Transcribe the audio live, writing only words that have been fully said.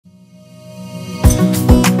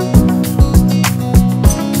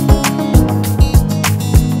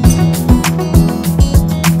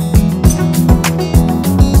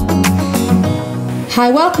Hi,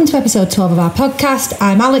 welcome to episode 12 of our podcast.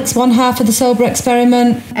 I'm Alex, one half of the Sober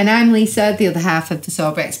Experiment. And I'm Lisa, the other half of the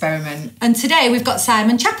Sober Experiment. And today we've got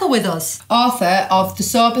Simon Chapple with us, author of The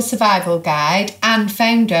Sober Survival Guide and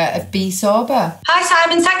founder of Be Sober. Hi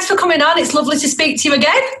Simon, thanks for coming on. It's lovely to speak to you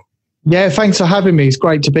again. Yeah, thanks for having me. It's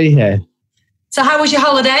great to be here. So how was your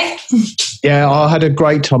holiday? Yeah, I had a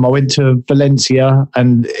great time. I went to Valencia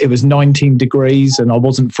and it was 19 degrees and I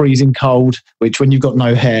wasn't freezing cold, which when you've got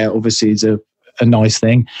no hair, obviously is a nice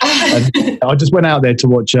thing. And I just went out there to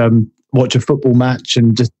watch a football match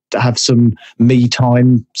and just have some me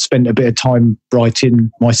time, spent a bit of time writing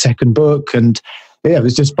my second book. And yeah, it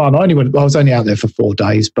was just fun. I was only out there for 4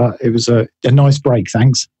 days, but it was a nice break.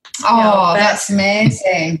 Thanks. Oh, that's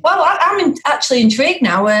amazing. Well, I'm actually intrigued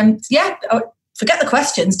now. Forget the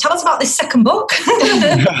questions. Tell us about this second book.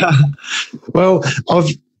 Well,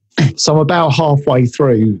 I'm about halfway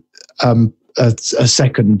through a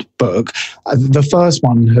second book. The first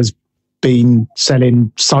one has been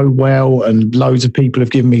selling so well and loads of people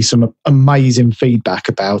have given me some amazing feedback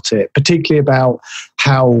about it, particularly about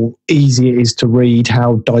how easy it is to read,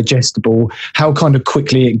 how digestible, how kind of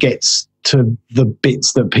quickly it gets to the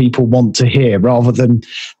bits that people want to hear, rather than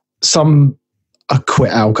some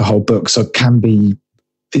quit alcohol books can be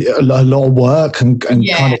a lot of work and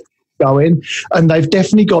kind of going, and they've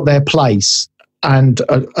definitely got their place. And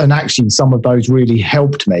actually some of those really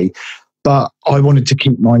helped me, but I wanted to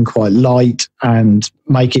keep mine quite light and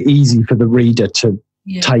make it easy for the reader to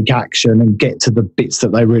take action and get to the bits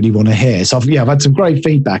that they really want to hear. So I've had some great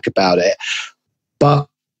feedback about it, but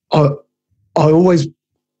I always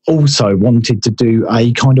also wanted to do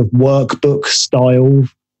a kind of workbook style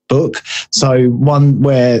book. So one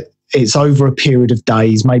where it's over a period of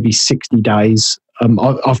days, maybe 60 days.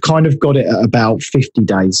 I've kind of got it at about 50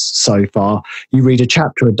 days so far. You read a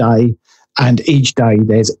chapter a day, and each day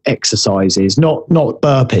there's exercises, not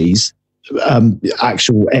burpees,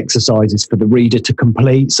 actual exercises for the reader to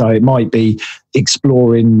complete. So it might be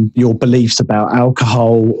exploring your beliefs about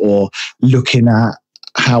alcohol or looking at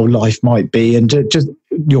how life might be and just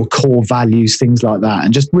your core values, things like that,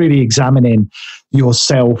 and just really examining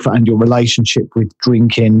yourself and your relationship with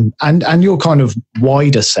drinking and your kind of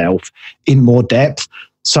wider self in more depth.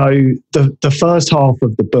 So the first half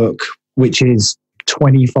of the book, which is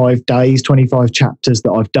 25 days, 25 chapters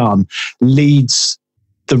that I've done, leads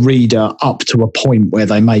the reader up to a point where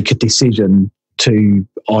they make a decision to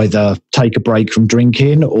either take a break from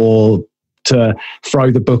drinking or to throw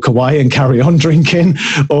the book away and carry on drinking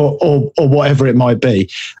or whatever it might be.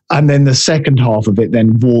 And then the second half of it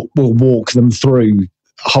then will walk them through,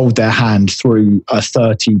 hold their hand through a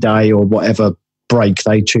 30-day or whatever break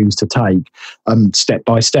they choose to take, step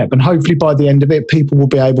by step. And hopefully by the end of it, people will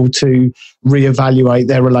be able to reevaluate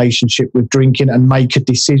their relationship with drinking and make a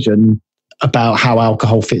decision about how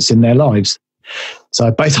alcohol fits in their lives. So,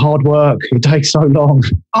 but it's hard work. It takes so long.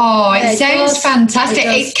 Oh, it sounds fantastic.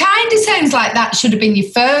 It kind of sounds like that should have been your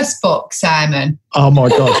first book, Simon. Oh my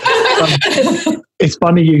God. It's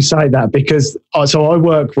funny you say that because I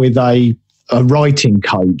work with a writing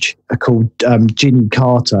coach called Ginny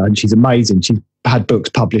Carter, and she's amazing. She's had books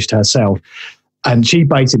published herself, and she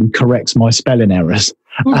basically corrects my spelling errors.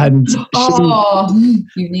 And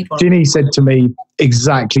Ginny said to me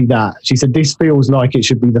exactly that. She said, this feels like it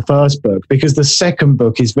should be the first book, because the second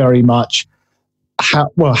book is very much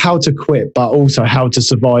how to quit, but also how to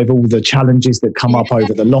survive all the challenges that come up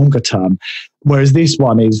over the longer term. Whereas this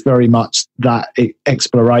one is very much that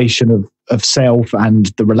exploration of self and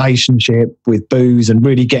the relationship with booze, and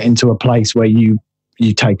really getting to a place where you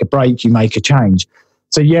take a break, you make a change.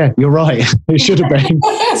 So yeah, you're right. It should have been.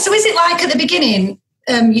 So is it like at the beginning,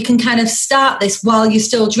 you can kind of start this while you're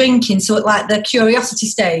still drinking, so at like the curiosity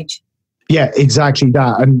stage? Yeah, exactly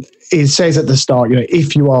that. And it says at the start,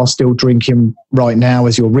 if you are still drinking right now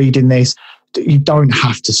as you're reading this, you don't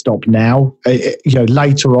have to stop now.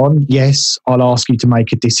 Later on, yes, I'll ask you to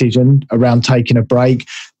make a decision around taking a break.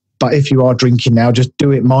 But if you are drinking now, just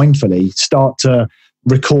do it mindfully. Start to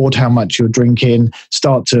record how much you're drinking.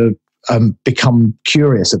 Start to become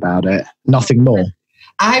curious about it. Nothing more.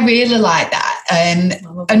 I really like that.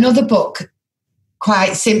 Another book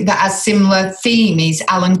that has similar theme is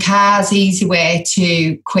Alan Carr's Easy Way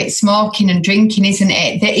to Quit Smoking and Drinking, isn't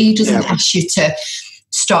it? That he doesn't ask you to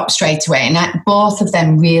stop straight away. And both of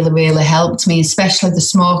them really, really helped me, especially the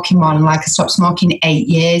smoking one. Like, I stopped smoking 8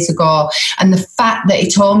 years ago. And the fact that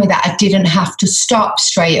he told me that I didn't have to stop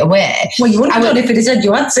straight away. Well, you wouldn't have done if he'd said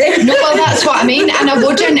you had to. No, well, that's what I mean. And I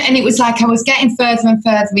wouldn't. And it was like I was getting further and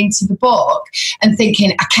further into the book and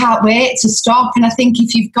thinking, I can't wait to stop. And I think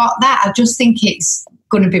if you've got that, I just think it's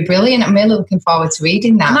going to be brilliant. I'm really looking forward to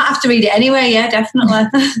reading that. I might have to read it anyway, yeah, definitely.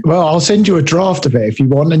 Well, I'll send you a draft of it if you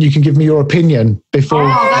want, and you can give me your opinion before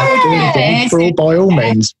by all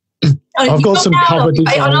means. I've got some cover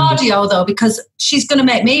design. On audio, though, because she's going to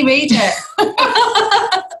make me read it.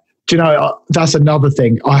 Do you know, that's another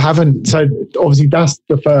thing. I haven't, so obviously that's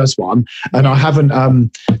the first one, and I haven't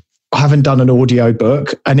done an audio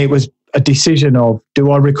book, and it was a decision of,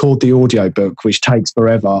 do I record the audio book, which takes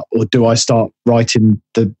forever, or do I start writing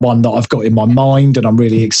the one that I've got in my mind and I'm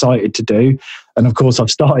really excited to do? And of course,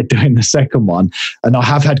 I've started doing the second one, and I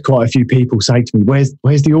have had quite a few people say to me,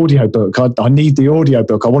 where's the audio book? I need the audio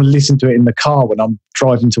book. I want to listen to it in the car when I'm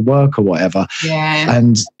driving to work or whatever. Yeah.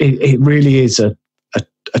 And it really is a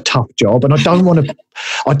tough job, and I don't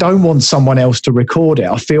want someone else to record it.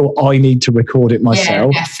 I feel I need to record it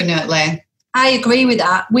myself. Yeah, definitely. I agree with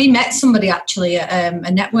that. We met somebody actually at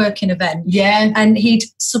a networking event. Yeah. And he'd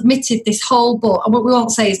submitted this whole book. We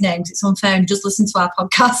won't say his name because it's unfair and just listen to our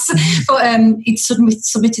podcast. But he'd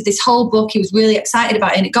submitted this whole book. He was really excited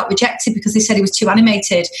about it, and it got rejected because they said he was too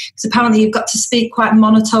animated. Because apparently you've got to speak quite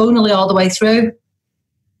monotonally all the way through.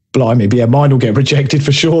 Blimey, but yeah, mine will get rejected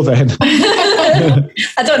for sure then.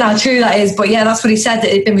 I don't know how true that is, but yeah, that's what he said, that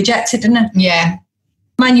it'd been rejected, didn't it? Yeah.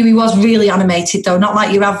 Mind you, he was really animated though, not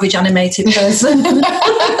like your average animated person.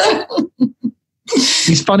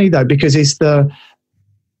 It's funny though, because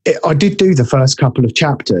I did do the first couple of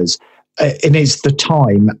chapters, and it's the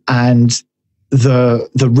time and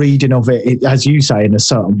the reading of it, as you say, in a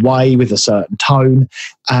certain way with a certain tone,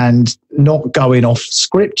 and not going off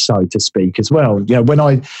script, so to speak, as well. You know, when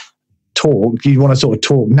I talk, you want to sort of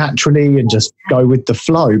talk naturally and just go with the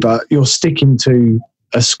flow, but you're sticking to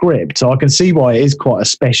a script. So I can see why it is quite a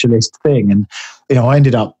specialist thing. And, you know, I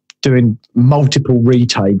ended up doing multiple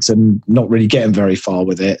retakes and not really getting very far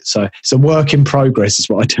with it. So it's a work in progress is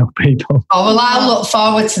what I tell people. Oh, well, I look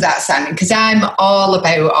forward to that, Simon, because I'm all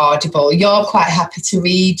about Audible. You're quite happy to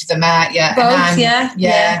read them, aren't you? Both,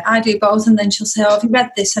 yeah. I do both. And then she'll say, oh, have you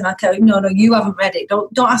read this? And I go, no, you haven't read it.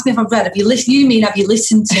 Don't ask me if I've read it. Have you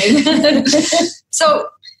listened to? So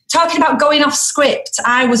talking about going off script,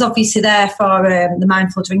 I was obviously there for the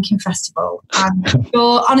Mindful Drinking Festival. And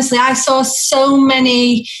honestly, I saw so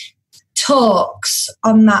many talks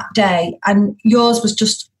on that day, and yours was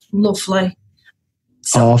just lovely.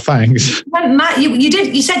 So, thanks. Matt,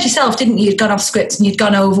 you said yourself, didn't you? You'd gone off script and you'd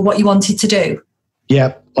gone over what you wanted to do.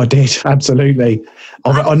 Yeah, I did. Absolutely.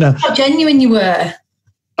 How genuine you were.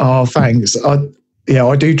 Oh, thanks.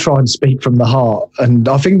 I do try and speak from the heart, and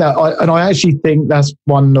I think that I actually think that's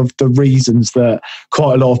one of the reasons that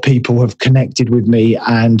quite a lot of people have connected with me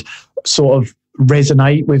and sort of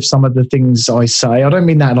resonate with some of the things I say. I don't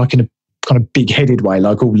mean that like in a kind of big-headed way,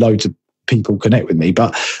 like loads of people connect with me,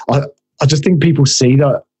 but I just think people see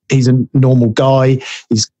that he's a normal guy.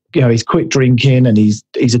 He's quit drinking, and he's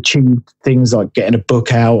achieved things like getting a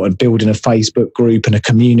book out and building a Facebook group and a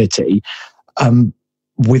community,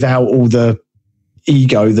 without all the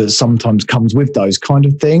ego that sometimes comes with those kind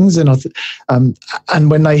of things. And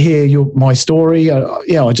and when they hear my story,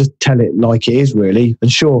 I just tell it like it is, really.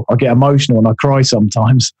 And sure, I get emotional and I cry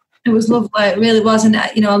sometimes. It was lovely. It really was. And,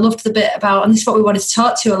 I loved the bit about, and this is what we wanted to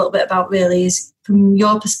talk to you a little bit about, really, is from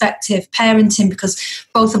your perspective, parenting, because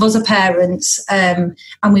both of us are parents, and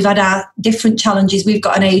we've had our different challenges. We've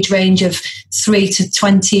got an age range of 3 to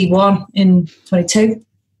 21 in 22.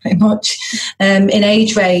 Pretty much in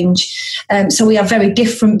age range. So we have very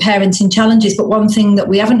different parenting challenges. But one thing that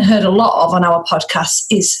we haven't heard a lot of on our podcast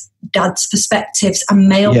is dad's perspectives and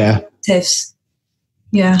male perspectives.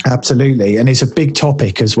 Yeah, absolutely. And it's a big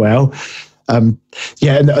topic as well. And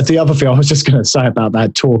the other thing I was just going to say about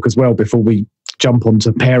that talk as well before we jump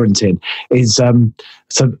onto parenting is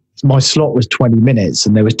so my slot was 20 minutes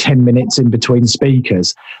and there was 10 minutes in between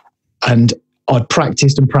speakers. And I'd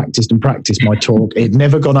practiced my talk. It'd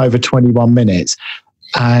never gone over 21 minutes.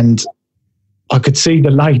 And I could see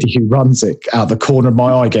the lady who runs it out the corner of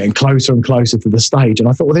my eye getting closer and closer to the stage. And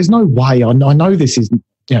I thought, well, there's no way. I know this is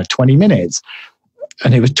 20 minutes.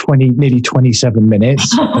 And it was nearly 27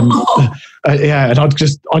 minutes. And, and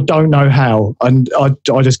I don't know how. And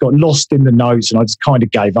I just got lost in the notes, and I just kind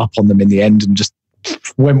of gave up on them in the end and just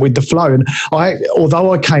went with the flow. And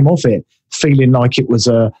although I came off it feeling like it was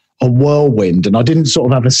a whirlwind, and I didn't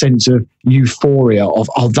sort of have a sense of euphoria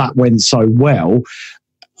of, that went so well,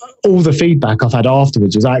 all the feedback I've had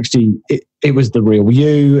afterwards was actually it was the real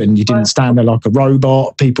you, and you didn't stand there like a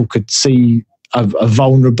robot. People could see a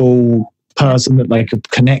vulnerable person that they could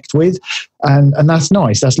connect with, and that's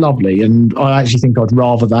nice, that's lovely. And I actually think I'd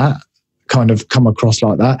rather that kind of come across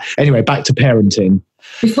like that. Anyway, back to parenting.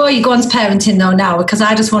 Before you go on to parenting though now, because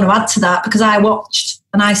I just want to add to that, because I watched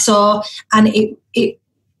and I saw, and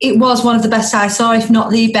it was one of the best I saw, if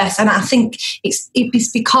not the best. And I think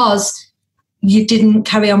it's because you didn't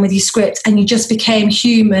carry on with your script and you just became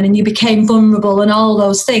human and you became vulnerable and all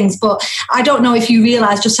those things. But I don't know if you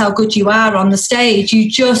realise just how good you are on the stage. You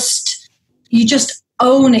just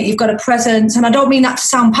own it. You've got a presence. And I don't mean that to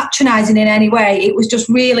sound patronising in any way. It was just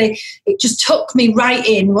really, it just took me right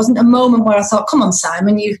in. It wasn't a moment where I thought, come on,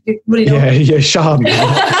 Simon, you really don't. Yeah, Sean.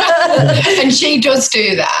 And she does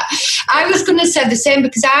do that. I was going to say the same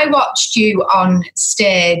because I watched you on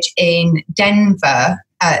stage in Denver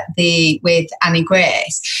with Annie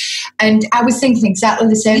Grace, and I was thinking exactly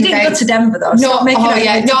the same. You didn't go to Denver though.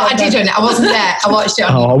 I didn't. I wasn't there. I watched it.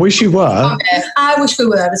 I wish you were. I wish we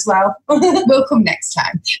were as well. We'll come next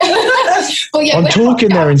time. But yeah, I'm talking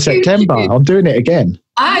there in September. I'm doing it again.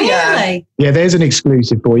 Really? Yeah, there's an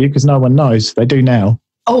exclusive for you because no one knows. They do now.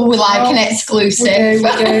 Oh, we like an exclusive.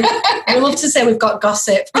 We do. We love to say we've got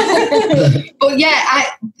gossip. But yeah,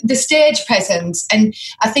 the stage presence, and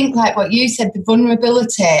I think like what you said, the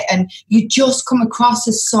vulnerability, and you just come across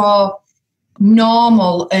as so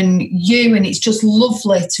normal and you, and it's just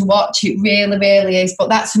lovely to watch. It really, really is. But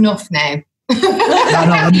that's enough now. I'm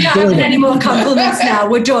not having any more compliments now.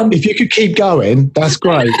 We're done. If you could keep going, that's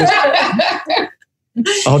great.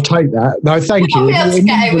 I'll take that. No, thank you. We'll be able to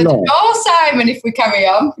get over the door, Simon, if we carry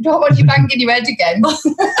on. We don't want you banging your head again.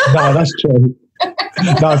 No, that's true.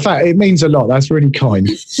 No, in fact, it means a lot. That's really kind.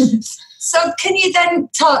 So can you then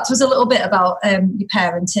talk to us a little bit about your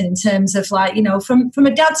parenting in terms of like, you know, from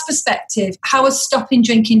a dad's perspective, how has stopping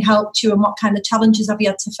drinking helped you and what kind of challenges have you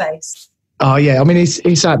had to face? Oh, yeah. I mean,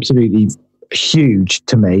 it's absolutely huge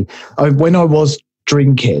to me. When I was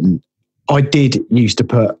drinking, I did used to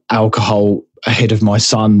put alcohol ahead of my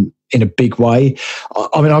son in a big way.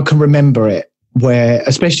 I mean, I can remember it where,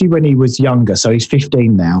 especially when he was younger, so he's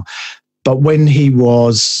 15 now, but when he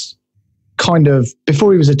was kind of,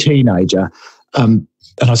 before he was a teenager, and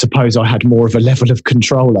I suppose I had more of a level of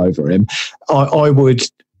control over him, I would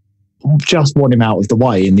just want him out of the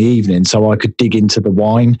way in the evening so I could dig into the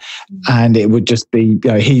wine, and it would just be,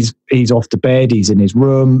 you know, he's off to bed, he's in his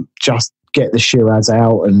room, just get the Shiraz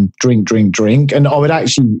out and drink. And I would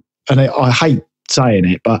actually, and I hate saying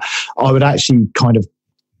it, but I would actually kind of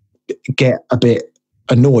get a bit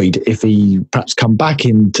annoyed if he perhaps come back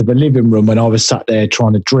into the living room when I was sat there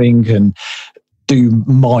trying to drink and do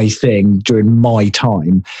my thing during my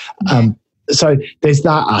time. So there's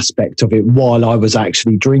that aspect of it while I was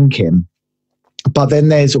actually drinking. But then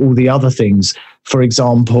there's all the other things. For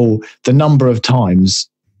example, the number of times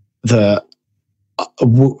that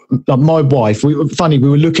my wife, we were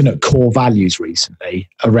looking at core values recently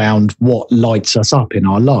around what lights us up in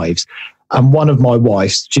our lives. And one of my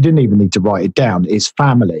wife's, she didn't even need to write it down, is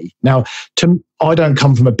family. Now, I don't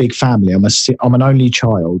come from a big family. I'm an only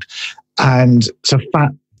child. And so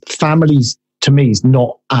families to me is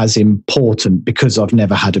not as important because I've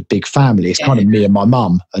never had a big family. It's kind of me and my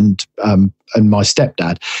mum and my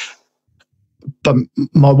stepdad. But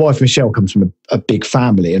my wife, Michelle, comes from a big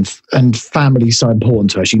family, and family is so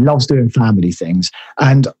important to her. She loves doing family things.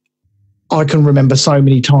 And I can remember so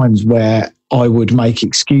many times where I would make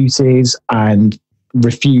excuses and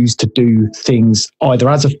refuse to do things either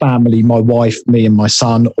as a family, my wife, me and my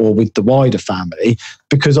son, or with the wider family,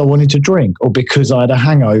 because I wanted to drink or because I had a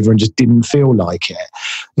hangover and just didn't feel like it.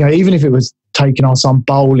 You know, even if it was taking our son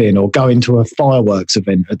bowling or going to a fireworks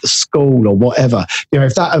event at the school or whatever, you know,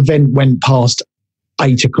 if that event went past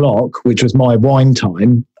 8 o'clock, which was my wine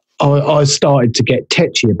time, I started to get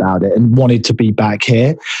tetchy about it and wanted to be back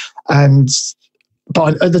here.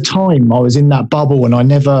 But at the time I was in that bubble and I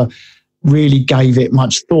never really gave it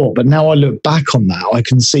much thought. But now I look back on that, I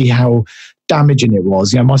can see how damaging it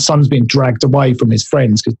was. You know, my son's being dragged away from his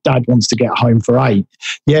friends because dad wants to get home for 8.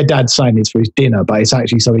 Yeah, dad's saying it's for his dinner, but it's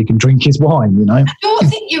actually so he can drink his wine, you know. I don't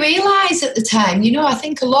think you realise at the time, you know, I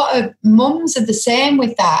think a lot of mums are the same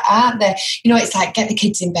with that, aren't they? You know, it's like, get the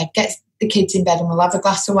kids in bed and we'll have a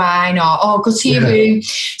glass of wine, or go to your room.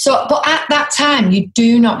 So, but at that time, you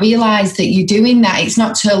do not realise that you're doing that. It's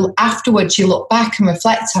not till afterwards you look back and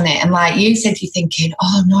reflect on it. And like you said, you're thinking,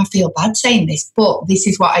 oh no, I feel bad saying this, but this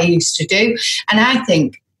is what I used to do. And I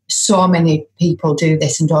think so many people do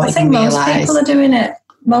this and don't even realise. Most people are doing it.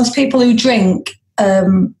 Most people who drink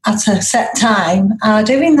at a set time are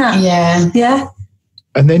doing that. Yeah.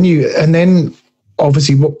 And then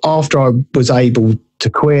obviously after I was able to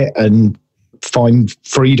quit and find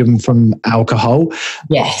freedom from alcohol.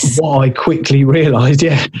 Yes. What I quickly realised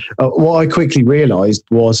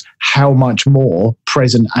was how much more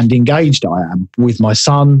present and engaged I am with my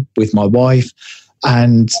son, with my wife,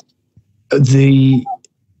 and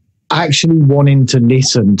actually wanting to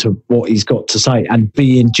listen to what he's got to say and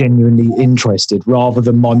being genuinely interested rather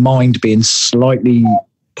than my mind being slightly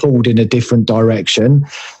pulled in a different direction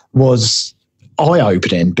was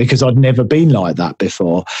eye-opening, because I'd never been like that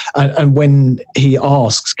before. And when he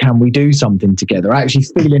asks, can we do something together, actually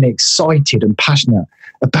feeling excited and passionate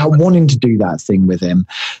about wanting to do that thing with him.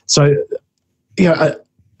 So,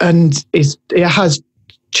 and it has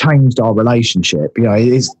changed our relationship.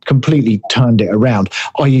 It's completely turned it around.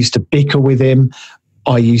 I used to bicker with him.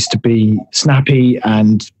 I used to be snappy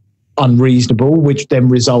and unreasonable, which then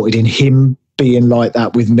resulted in him being like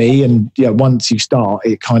that with me. And once you start,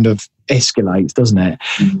 it kind of escalates, doesn't it?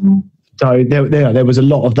 Mm-hmm. So there was a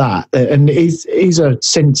lot of that, and he's a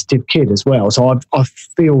sensitive kid as well. So I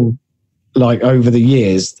feel like over the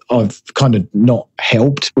years I've kind of not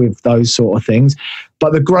helped with those sort of things.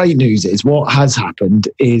 But the great news is what has happened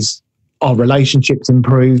is our relationship's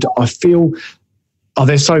improved. I feel,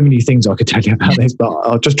 there's so many things I could tell you about this, but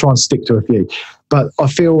I'll just try and stick to a few. But I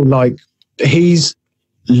feel like he's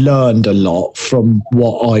learned a lot from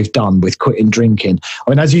what I've done with quitting drinking.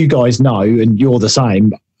 I mean, as you guys know, and you're the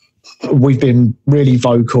same, we've been really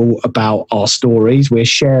vocal about our stories. We're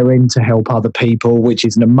sharing to help other people, which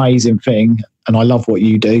is an amazing thing. And I love what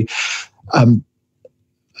you do. And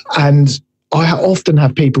I often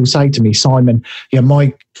have people say to me, Simon,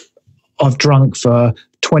 I've drunk for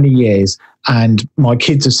 20 years and my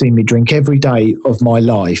kids have seen me drink every day of my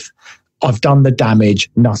life. I've done the damage,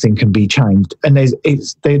 nothing can be changed. And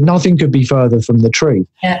nothing could be further from the truth.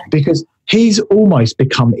 Yeah. Because he's almost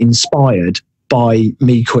become inspired by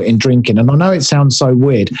me quitting drinking. And I know it sounds so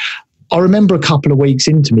weird. I remember a couple of weeks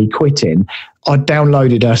into me quitting, I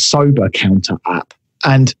downloaded a sober counter app,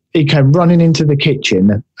 and he came running into the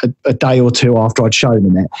kitchen a day or two after I'd shown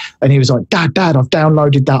him it. And he was like, Dad, I've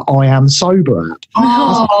downloaded that I Am Sober app.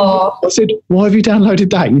 Oh. I said, why have you downloaded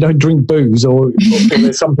that? You don't drink booze, or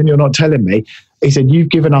there's something you're not telling me. He said, you've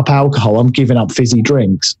given up alcohol, I'm giving up fizzy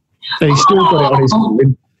drinks. And he's still got it on his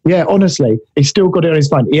phone. Yeah, honestly, he's still got it on his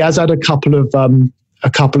phone. He has had a couple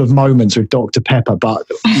of moments with Dr. Pepper, but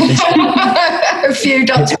a few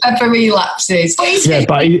Dr. Pepper relapses. Yeah,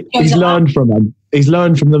 but he's learned from them. He's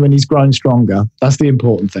learned from them and he's grown stronger. That's the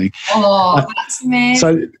important thing. Oh, that's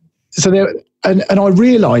amazing. So there, and I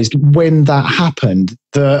realised when that happened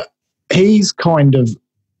that he's kind of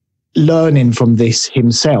learning from this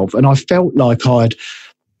himself, and I felt like I'd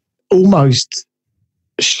almost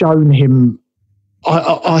shown him.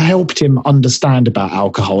 I helped him understand about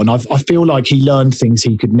alcohol, and I feel like he learned things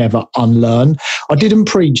he could never unlearn. I didn't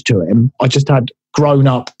preach to him. I just had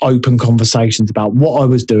grown-up, open conversations about what I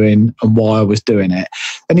was doing and why I was doing it.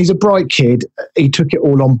 And he's a bright kid. He took it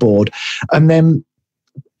all on board. And then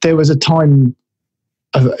there was a time,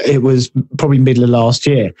 it was probably middle of last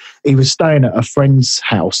year, he was staying at a friend's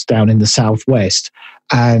house down in the southwest,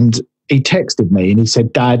 and he texted me and he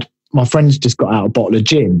said, Dad, my friend's just got out a bottle of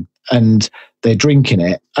gin and they're drinking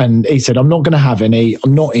it. And he said, I'm not going to have any.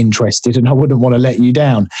 I'm not interested and I wouldn't want to let you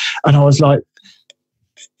down. And I was like,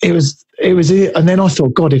 it was it. And then I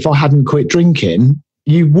thought, God, if I hadn't quit drinking,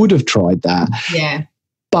 you would have tried that. Yeah.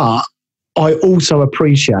 But I also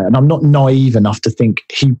appreciate, and I'm not naive enough to think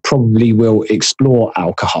he probably will explore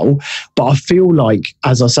alcohol, but I feel like,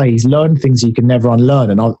 as I say, he's learned things he can never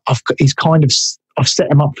unlearn. And I've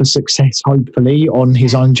set him up for success, hopefully, on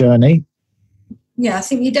his own journey. Yeah, I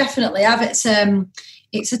think you definitely have. It's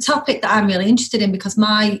a topic that I'm really interested in because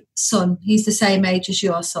my son, he's the same age as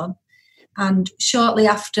your son. And shortly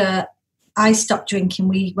after I stopped drinking,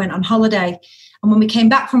 we went on holiday. And when we came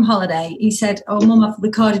back from holiday, he said, oh, Mum, I've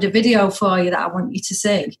recorded a video for you that I want you to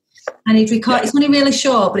see. And he'd record, it's only really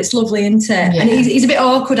short, but it's lovely, isn't it? Yeah. And he's a bit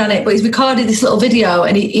awkward on it, but he's recorded this little video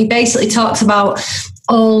and he basically talks about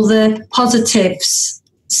all the positives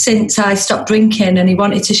since I stopped drinking, and he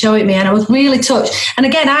wanted to show it me, and I was really touched. And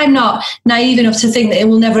again, I'm not naive enough to think that he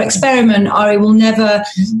will never experiment or he will never,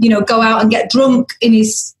 go out and get drunk in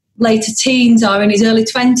his later teens or in his early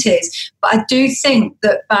 20s. But I do think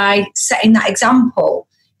that by setting that example,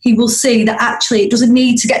 he will see that actually it doesn't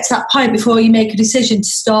need to get to that point before you make a decision to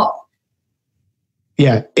stop.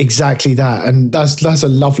 Yeah, exactly that. And that's a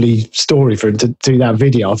lovely story for him to do that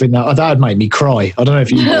video. I think that had made me cry. I don't know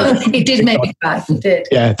if you It did make me cry. It did.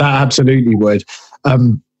 Yeah, that absolutely would.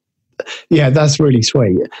 Yeah, that's really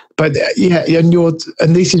sweet. But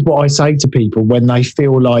and this is what I say to people when they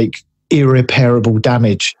feel like irreparable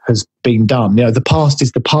damage has been done. The past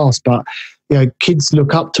is the past, but kids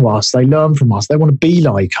look up to us, they learn from us, they want to be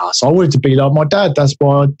like us. I wanted to be like my dad. That's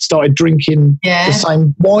why I started drinking the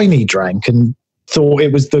same wine he drank and thought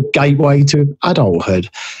it was the gateway to adulthood.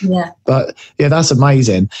 Yeah. But that's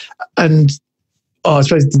amazing. And I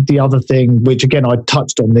suppose the other thing, which again, I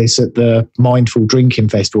touched on this at the Mindful Drinking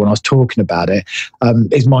Festival when I was talking about it,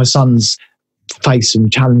 is my son's faced some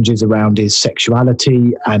challenges around his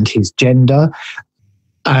sexuality and his gender.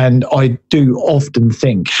 And I do often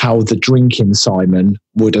think how the drinking Simon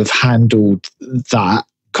would have handled that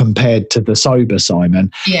compared to the sober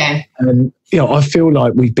Simon. Yeah. And, I feel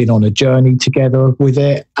like we've been on a journey together with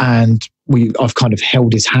it, and I've kind of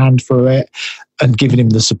held his hand through it and given him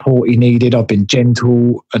the support he needed. I've been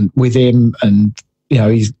gentle and with him, and,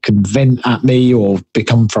 he can vent at me or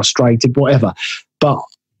become frustrated, whatever. But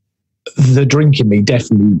the drinking me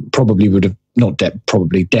definitely would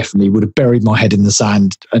have buried my head in the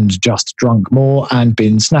sand and just drunk more and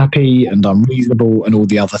been snappy and unreasonable and all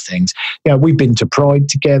the other things. We've been to Pride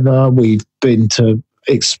together. We've been to,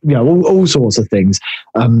 all sorts of things.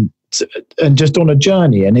 And just on a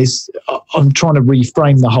journey. And I'm trying to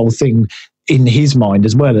reframe the whole thing in his mind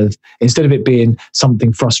as well. Instead of it being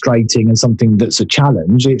something frustrating and something that's a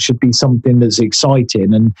challenge, it should be something that's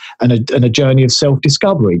exciting and a journey of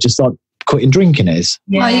self-discovery, just like quitting drinking is.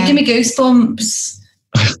 Yeah. You give me goosebumps.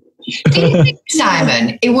 Do you think,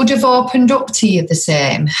 Simon, it would have opened up to you the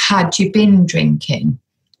same had you been drinking?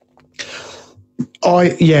 I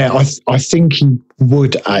think he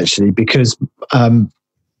would actually, because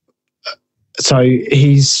so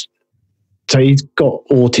he's got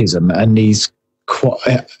autism, and he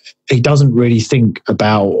doesn't really think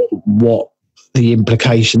about what the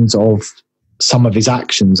implications of some of his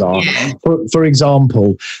actions are. Yeah. For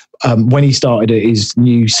example, when he started at his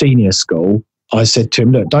new senior school, I said to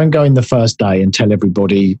him, look, don't go in the first day and tell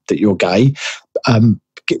everybody that you're gay.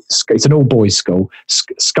 It's an all-boys school.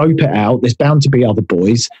 Scope it out. There's bound to be other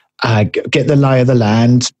boys. Get the lay of the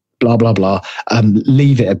land, blah, blah, blah.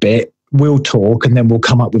 Leave it a bit. We'll talk, and then we'll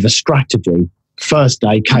come up with a strategy. First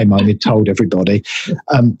day, came home and told everybody.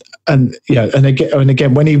 And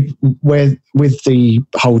again, with the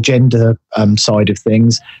whole gender side of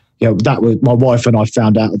things, that was my wife and I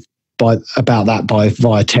found out about that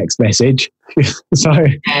via text message. So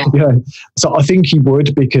I think he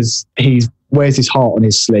would, because he wears his heart on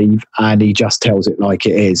his sleeve and he just tells it like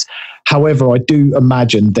it is. However, I do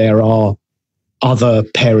imagine there are other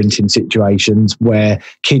parenting situations where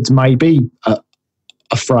kids may be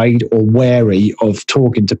afraid or wary of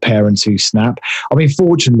talking to parents who snap. I mean,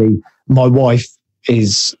 fortunately, my wife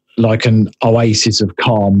is like an oasis of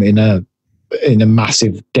calm in a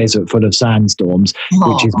massive desert full of sandstorms,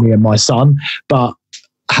 which is me and my son. But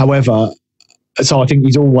however, so I think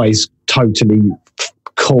he's always totally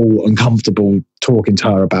cool and comfortable talking to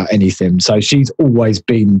her about anything. So she's always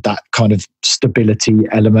been that kind of stability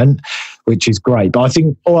element, which is great. But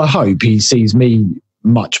I hope he sees me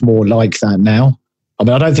much more like that now. I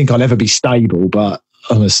mean, I don't think I'll ever be stable, but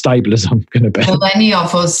I'm as stable as I'm going to be. Well, any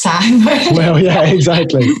of us, Simon. Well, yeah,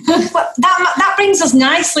 exactly. Well, that brings us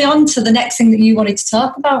nicely on to the next thing that you wanted to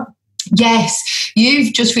talk about. Yes,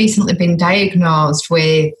 you've just recently been diagnosed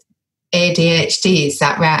with ADHD, is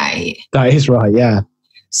that right? That is right, yeah.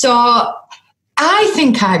 So I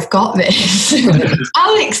think I've got this.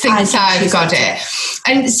 Alex thinks I've got it.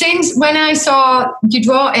 And since when I saw you'd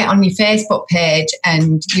wrote it on your Facebook page,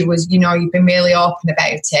 and you've been really open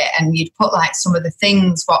about it, and you'd put like some of the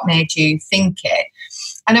things what made you think it.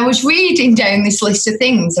 And I was reading down this list of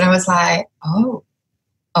things, and I was like, oh.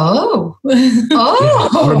 Yeah,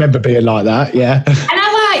 I remember being like that, yeah. And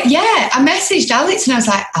I messaged Alex, and I was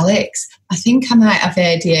like, Alex, I think I might have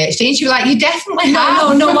ADHD. And she was like, you definitely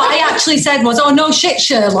have. No, what I actually said was, oh, no shit,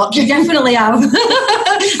 Sherlock, you definitely have.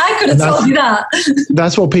 I could have told you that.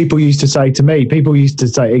 That's what people used to say to me. People used to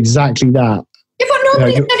say exactly that. Yeah, but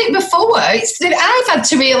nobody said it before. I've had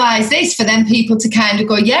to realise this for them people to kind of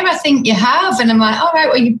go, yeah, I think you have. And I'm like, all right,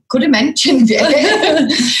 well, you could have mentioned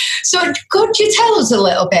it. So could you tell us a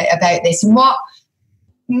little bit about this and what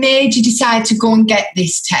made you decide to go and get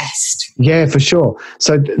this test? Yeah, for sure.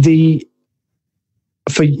 So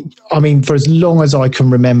for as long as I can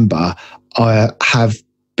remember, I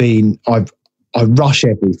rush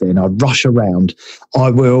everything. I rush around. I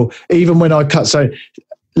will, even when I cut. So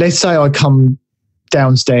let's say I come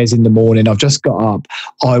downstairs in the morning, I've just got up,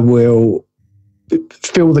 I will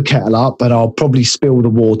fill the kettle up and I'll probably spill the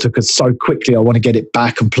water because so quickly I want to get it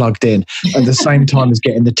back and plugged in at the same time as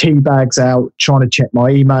getting the tea bags out, trying to check my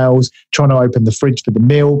emails, trying to open the fridge for the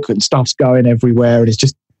milk, and stuff's going everywhere, and it's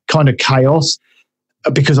just kind of chaos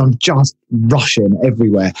because I'm just rushing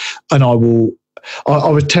everywhere. And I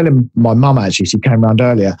was telling my mum, actually, she came around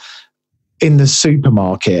earlier, in the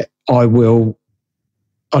supermarket, I will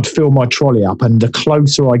I'd fill my trolley up, and the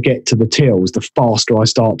closer I get to the tills, the faster I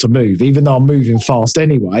start to move, even though I'm moving fast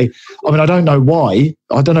anyway. I mean, I don't know why.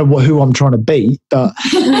 I don't know who I'm trying to beat, but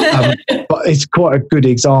it's quite a good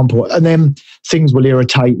example. And then things will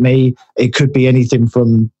irritate me. It could be anything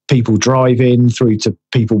from people driving through to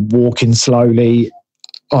people walking slowly,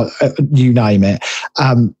 you name it.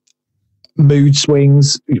 Mood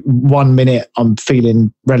swings. 1 minute I'm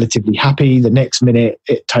feeling relatively happy. The next minute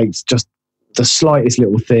it takes just the slightest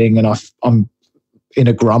little thing and I'm in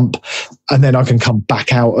a grump, and then I can come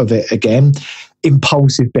back out of it again.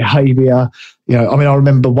 Impulsive behaviour. I mean, I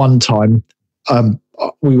remember one time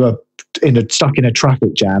we were stuck in a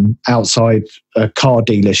traffic jam outside a car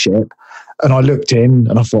dealership, and I looked in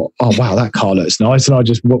and I thought, oh wow, that car looks nice, and I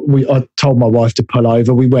told my wife to pull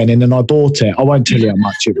over. We went in and I bought it. I won't tell you how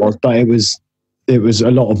much it was, but it was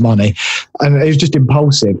a lot of money, and it was just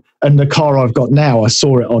impulsive. And the car I've got now, I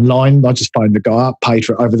saw it online. I just phoned the guy up, paid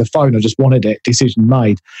for it over the phone. I just wanted it. Decision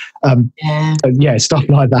made. Stuff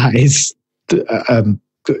like that is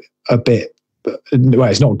a bit. Well,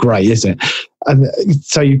 it's not great, is it? And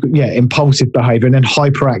so impulsive behaviour, and then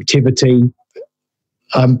hyperactivity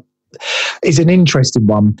is an interesting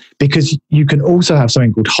one, because you can also have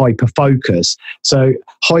something called hyperfocus. So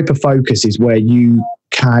hyperfocus is where you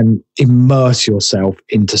can immerse yourself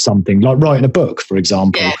into something, like writing a book, for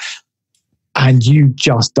example, and you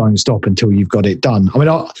just don't stop until you've got it done. I mean,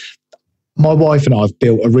 my wife and I have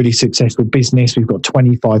built a really successful business. We've got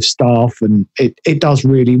 25 staff, and it does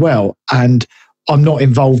really well. And I'm not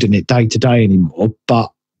involved in it day to day anymore,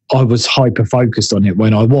 but I was hyper-focused on it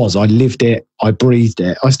when I was. I lived it, I breathed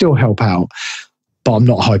it. I still help out, but I'm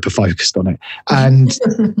not hyper-focused on it. And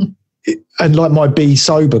and like my Be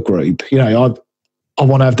Sober group, I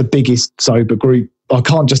want to have the biggest sober group. I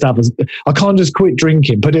can't just quit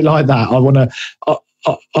drinking. Put it like that. I want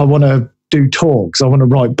to do talks. I want to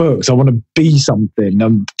write books. I want to be something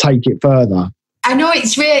and take it further. I know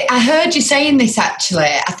it's really. I heard you saying this actually.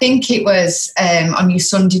 I think it was on your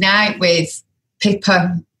Sunday night with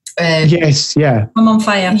Pippa. Yes, yeah. I'm on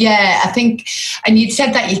fire. Yeah, I think, and you'd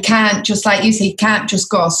said that you can't, just like you say, you can't just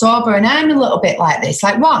go sober. And I'm a little bit like this.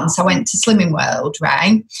 Like once I went to Slimming World,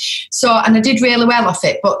 right? So, and I did really well off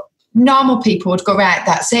it, but normal people would go, right,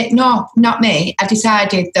 that's it. No, not me. I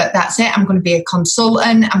decided that's it. I'm going to be a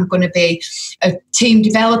consultant. I'm going to be a team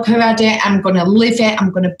developer at it. I'm going to live it.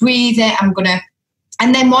 I'm going to breathe it.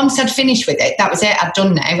 And then once I'd finished with it, that was it. I'd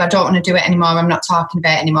done now. I don't want to do it anymore. I'm not talking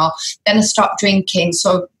about it anymore. Then I stopped drinking.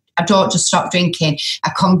 So I don't just stop drinking.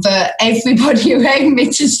 I convert everybody around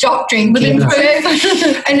me to stop drinking.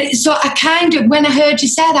 Yeah. And so I kind of, when I heard you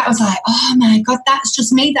say that, I was like, oh my God, that's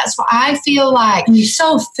just me. That's what I feel like. And you're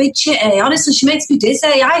so fidgety. Honestly, she makes me dizzy.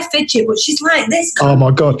 I fidget, but she's like this. Oh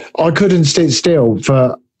my God. I couldn't sit still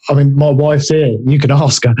my wife's here. You can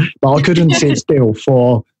ask her. But I couldn't sit still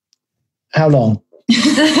for how long? 5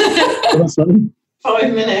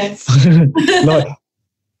 minutes.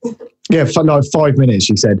 For like 5 minutes,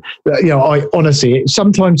 she said. I honestly,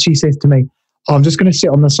 sometimes she says to me, I'm just going to sit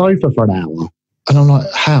on the sofa for an hour. And I'm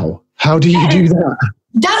like, how? How do you do that?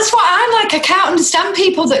 That's what I'm like. I can't understand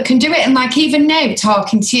people that can do it. And like even now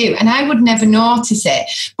talking to you, and I would never notice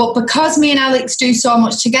it. But because me and Alex do so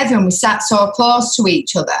much together and we sat so close to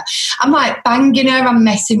each other, I'm like banging her, I'm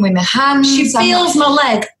messing with my hands. She feels my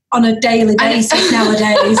leg on a daily basis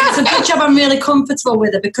nowadays. It's a good job I'm really comfortable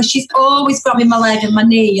with her, because she's always grabbing my leg and my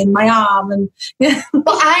knee and my arm. And yeah.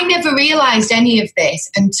 But I never realised any of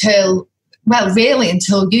this until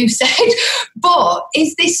you said. But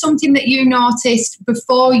is this something that you noticed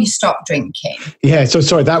before you stopped drinking? Yeah, so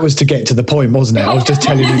sorry, that was to get to the point, wasn't it? I was just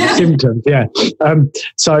telling you the symptoms, yeah.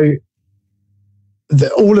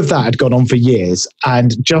 All of that had gone on for years.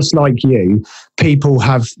 And just like you, people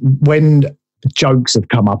have, when jokes have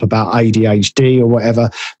come up about ADHD or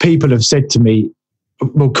whatever, people have said to me,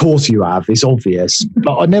 well, of course you have, it's obvious.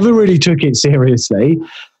 But I never really took it seriously.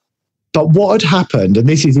 But what had happened, and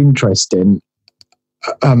this is interesting,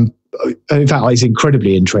 in fact, it's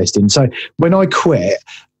incredibly interesting. So when I quit,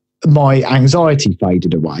 my anxiety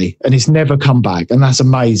faded away and it's never come back. And that's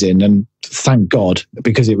amazing. And thank God,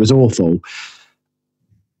 because it was awful.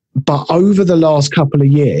 But over the last couple of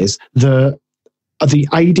years, the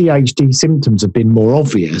ADHD symptoms have been more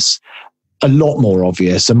obvious, a lot more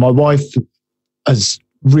obvious. And my wife has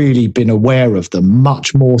really been aware of them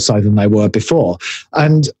much more so than they were before.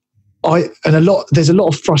 And there's a lot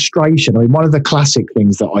of frustration. I mean, one of the classic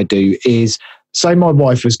things that I do is, say my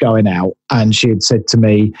wife was going out and she had said to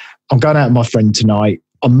me, I'm going out with my friend tonight.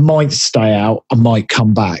 I might stay out. I might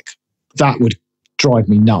come back. That would drive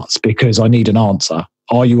me nuts because I need an answer.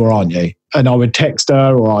 Are you or aren't you? and I would text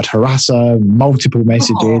her or I'd harass her, multiple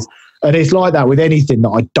messages. And it's like that with anything that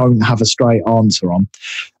I don't have a straight answer on.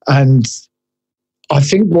 And I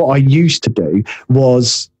think what I used to do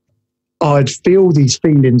was I'd feel these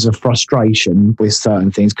feelings of frustration with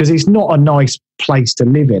certain things because it's not a nice place to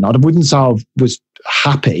live in. I wouldn't say I was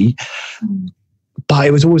happy, but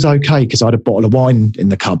it was always okay because I had a bottle of wine in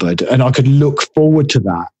the cupboard and I could look forward to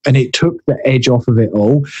that. And it took the edge off of it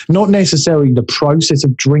all. Not necessarily the process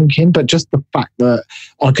of drinking, but just the fact that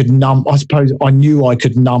I could I suppose I knew I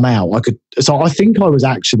could numb out. So I think I was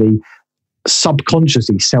actually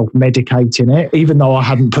subconsciously self-medicating it, even though I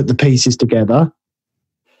hadn't put the pieces together.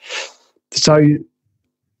 So,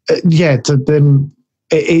 to them,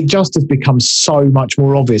 it just has become so much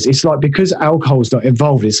more obvious. It's like because alcohol's not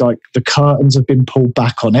involved, it's like the curtains have been pulled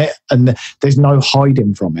back on it and there's no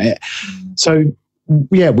hiding from it. So,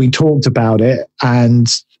 we talked about it and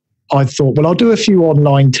I thought, well, I'll do a few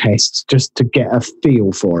online tests just to get a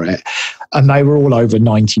feel for it. And they were all over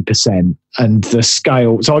 90%. And the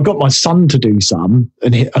scale, so I got my son to do some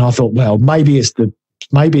and I thought, well, maybe it's the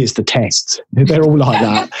tests. They're all like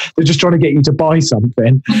that. They're just trying to get you to buy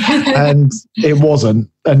something. And it wasn't.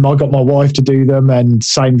 And I got my wife to do them and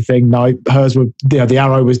same thing. No, hers were, the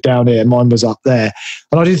arrow was down here and mine was up there.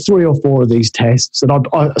 And I did 3 or 4 of these tests. And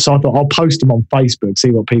so I thought I'll post them on Facebook,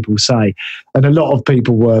 see what people say. And a lot of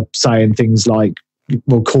people were saying things like,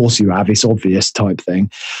 well, of course you have, it's obvious type thing.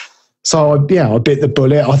 So, I bit the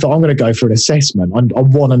bullet. I thought I'm going to go for an assessment. I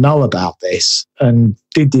want to know about this and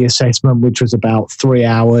did the assessment, which was about 3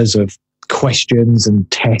 hours of questions and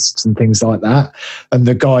tests and things like that. And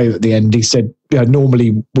the guy at the end, he said,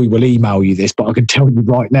 normally we will email you this, but I can tell you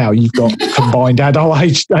right now, you've got combined adult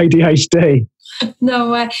ADHD. No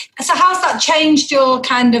way. So how's that changed your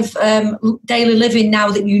kind of daily living now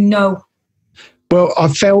that you know? Well, I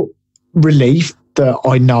felt relief that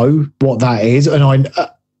I know what that is.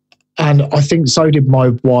 And I think so did my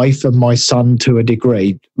wife and my son to a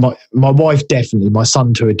degree. My wife definitely, my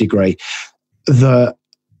son to a degree. And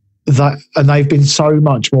they've been so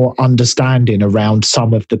much more understanding around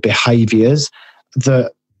some of the behaviours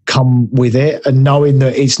that come with it, and knowing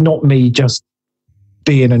that it's not me just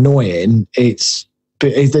being annoying. I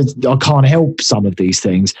can't help some of these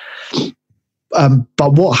things.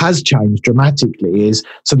 But what has changed dramatically is,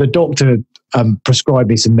 so the doctor prescribed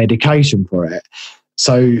me some medication for it.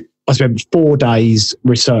 So I spent 4 days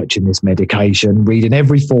researching this medication, reading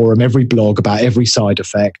every forum, every blog about every side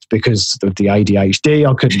effect because of the ADHD.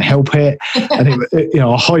 I couldn't help it. And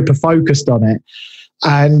I hyper-focused on it.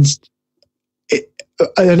 And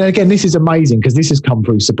again, this is amazing because this has come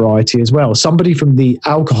through sobriety as well. Somebody from the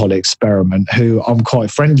alcohol experiment who I'm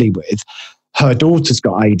quite friendly with, her daughter's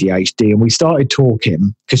got ADHD, and we started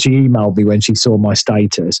talking because she emailed me when she saw my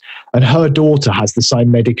status, and her daughter has the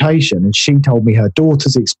same medication, and she told me her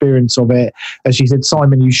daughter's experience of it, and she said,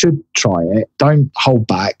 Simon, you should try it, don't hold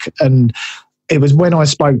back. And it was when I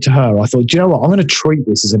spoke to her, I thought, do you know what, I'm going to treat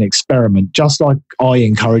this as an experiment, just like I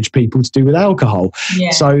encourage people to do with alcohol.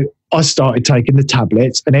 Yeah. So I started taking the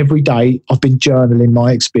tablets, and every day I've been journaling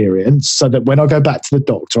my experience so that when I go back to the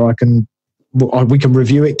doctor, we can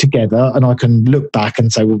review it together and I can look back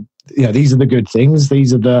and say, well, these are the good things.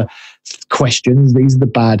 These are the questions. These are the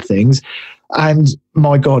bad things. And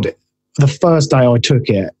my God, the first day I took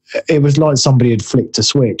it, it was like somebody had flicked a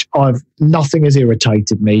switch. Nothing has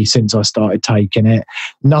irritated me since I started taking it.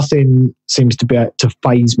 Nothing seems to be able to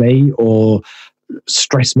faze me or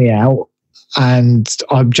stress me out. And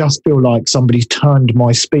I just feel like somebody's turned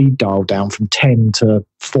my speed dial down from 10 to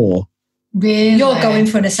 4. Really? You're going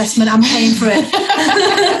for an assessment. I'm paying for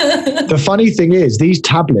it. The funny thing is, these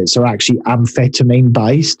tablets are actually amphetamine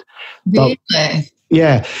based. Really?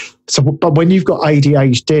 Yeah. So, but when you've got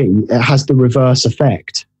ADHD, it has the reverse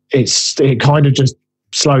effect. It kind of just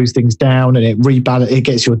slows things down and it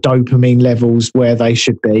gets your dopamine levels where they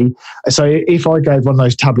should be. So if I gave one of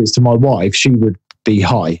those tablets to my wife, she would be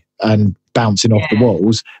high and bouncing off the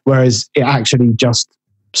walls, whereas it actually just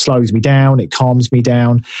slows me down, it calms me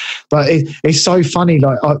down. But it's so funny,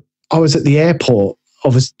 like I was at the airport,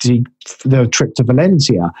 obviously the trip to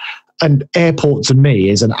Valencia, and airport to me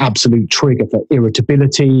is an absolute trigger for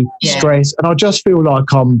irritability, stress, and I just feel like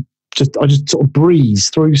I just sort of breeze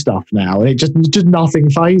through stuff now, and it just nothing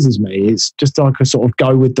phases me. It's just like a sort of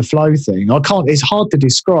go with the flow thing. It's hard to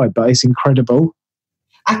describe, but it's incredible.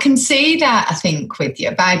 I can see that, I think, with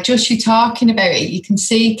you. By just you talking about it, you can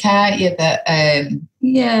see, can't you, that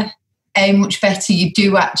how much better you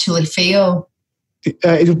do actually feel.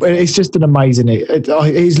 It's just an amazing, it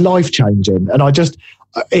is life-changing. And it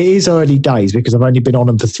is early days because I've only been on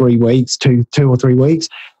them for 3 weeks, two or 3 weeks.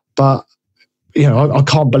 But I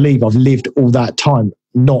can't believe I've lived all that time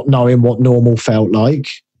not knowing what normal felt like,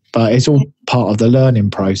 but it's all part of the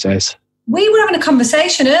learning process. We were having a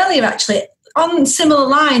conversation earlier, actually, on similar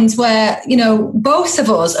lines where, both of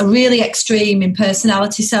us are really extreme in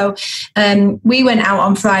personality. So we went out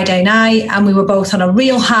on Friday night and we were both on a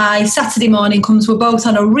real high. Saturday morning comes, we're both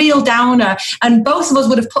on a real downer. And both of us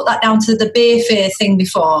would have put that down to the beer fear thing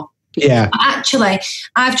before. Yeah. But actually,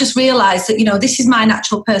 I've just realised that, this is my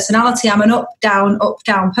natural personality. I'm an up, down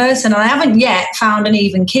person. And I haven't yet found an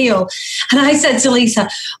even keel. And I said to Lisa,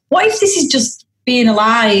 what if this is just being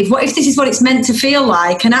alive? What if this is what it's meant to feel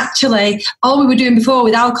like? And actually, all we were doing before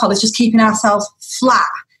with alcohol is just keeping ourselves flat.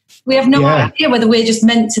 We have no idea whether we're just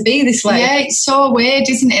meant to be this way. Yeah, it's so weird,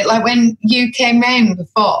 isn't it? Like when you came round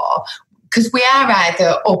before, because we are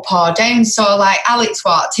either up or down. So like Alex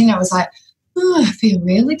walked in, I was like, oh, I feel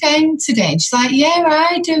really down today. And she's like, yeah,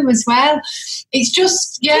 I do as well. It's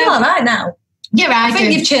just, I feel all right now. Yeah, I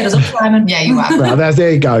think you've cheered us up, Simon. Yeah, you have. Well,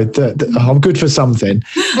 there you go. I'm good for something.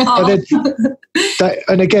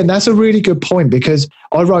 And again, that's a really good point, because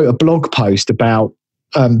I wrote a blog post about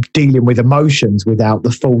dealing with emotions without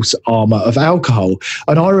the false armor of alcohol.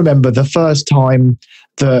 And I remember the first time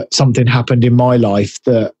that something happened in my life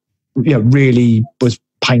that really was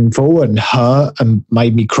painful and hurt and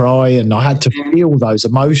made me cry, and I had to feel those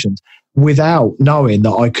emotions without knowing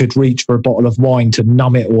that I could reach for a bottle of wine to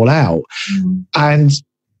numb it all out. And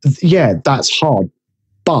yeah, that's hard,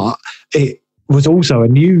 but it was also a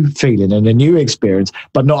new feeling and a new experience.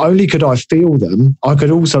 But not only could I feel them, I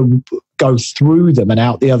could also go through them and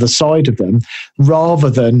out the other side of them, rather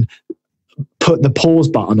than put the pause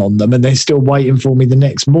button on them and they're still waiting for me the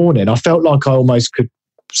next morning. I felt like I almost could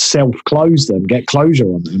self-close them, get closure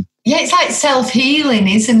on them. Yeah, it's like self-healing,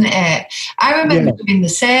 isn't it? I remember doing the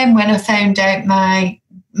same when I found out my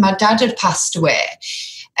dad had passed away,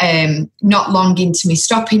 not long into me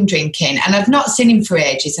stopping drinking, and I've not seen him for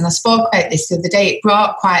ages. And I spoke about this the other day. It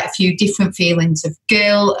brought quite a few different feelings of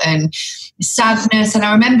guilt and sadness. And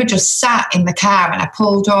I remember just sat in the car and I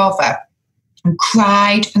pulled over and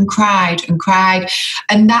cried and cried and cried.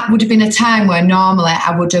 And that would have been a time where normally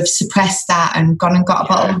I would have suppressed that and gone and got a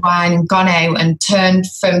bottle of wine and gone out and turned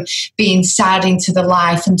from being sad into the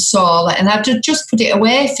life and soul. And I'd just put it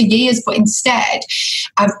away for years. But instead,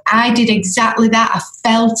 I did exactly that. I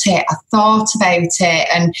felt it. I thought about it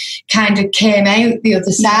and kind of came out the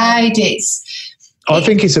other side. I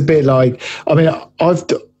think it's a bit like, I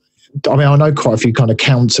know quite a few kind of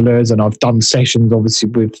counsellors, and I've done sessions obviously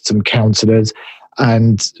with some counsellors,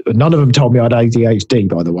 and none of them told me I had ADHD,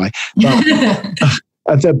 by the way.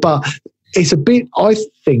 But it's a bit, I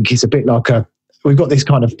think it's a bit like we've got this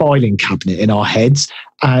kind of filing cabinet in our heads,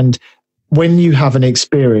 and when you have an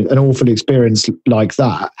awful experience like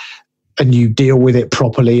that, and you deal with it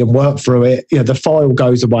properly and work through it, the file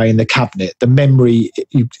goes away in the cabinet, the memory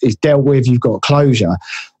is dealt with, you've got closure.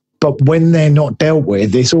 But when they're not dealt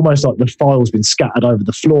with, it's almost like the file's been scattered over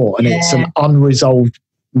the floor, and it's an unresolved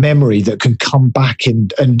memory that can come back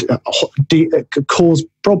and cause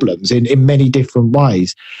problems in many different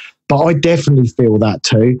ways. But I definitely feel that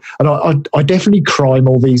too. And I definitely cry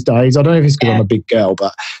more these days. I don't know if it's because I'm a big girl,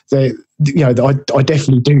 but I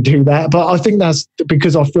definitely do that. But I think that's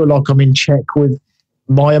because I feel like I'm in check with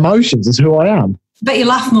my emotions as who I am. But you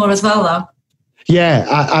laugh more as well, though. Yeah,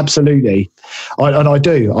 absolutely. I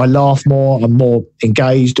do. I laugh more. I'm more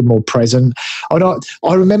engaged and more present.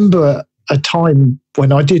 I remember a time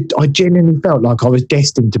when I genuinely felt like I was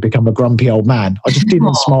destined to become a grumpy old man. I just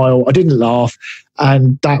didn't smile. I didn't laugh.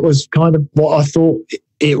 And that was kind of what I thought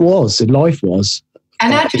life was.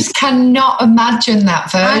 And I just cannot imagine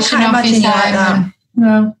that version of his life.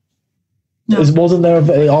 No. Wasn't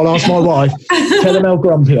there? I'll ask my wife. Tell them how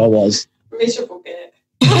grumpy I was. Miserable git.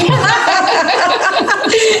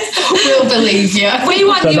 We'll believe you. We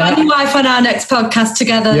want you and your wife on our next podcast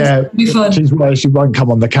together. Yeah, it'll be fun. She won't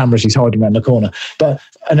come on the camera. She's hiding around the corner.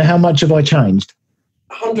 And how much have I changed?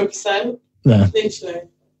 100%. Yeah. Literally.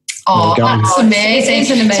 Oh, that's amazing.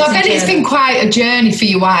 It's an amazing so I bet it's been quite a journey for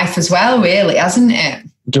your wife as well, really, hasn't it?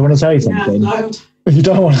 Do you want to say something? Yeah, no. You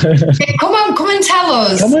don't want to. Hey, come and tell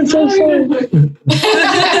us. Come and tell us.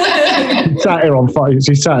 She sat here on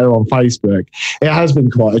Facebook. It has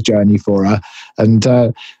been quite a journey for her. And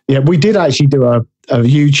we did actually do a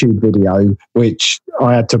YouTube video, which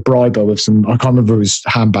I had to bribe her with some, I can't remember if it was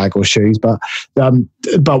handbag or shoes, but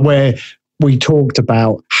where we talked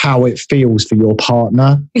about how it feels for your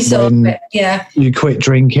partner when you quit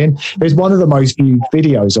drinking. It's one of the most viewed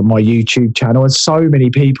videos on my YouTube channel, and so many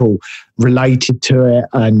people related to it.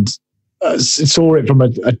 And saw it from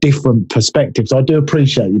a different perspective. So I do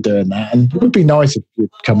appreciate you doing that, and it would be nice if you'd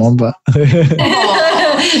come on, but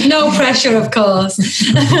no pressure, of course.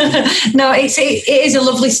 No, it is a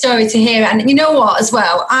lovely story to hear, and you know what? As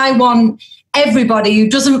well, I want everybody who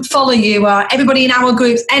doesn't follow you, or everybody in our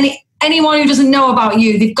groups, anyone who doesn't know about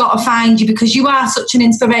you, they've got to find you because you are such an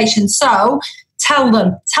inspiration. So tell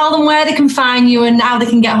them where they can find you and how they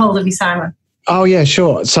can get hold of you, Simon. Oh yeah,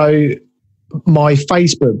 sure. So my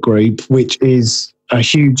Facebook group, which is a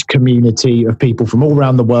huge community of people from all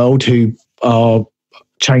around the world who are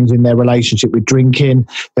changing their relationship with drinking.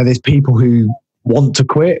 There's people who want to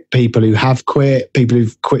quit, people who have quit, people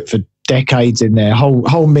who've quit for decades in there,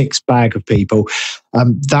 whole mixed bag of people.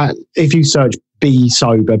 That if you search Be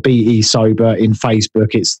Sober, BE Sober in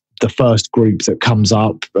Facebook, it's the first group that comes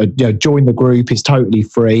up. Join the group, it's totally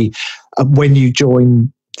free. When you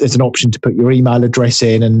join, there's an option to put your email address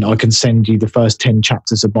in, and I can send you the first 10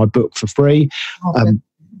 chapters of my book for free.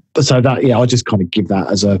 So that, I just kind of give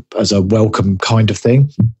that as a welcome kind of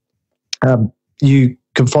thing. You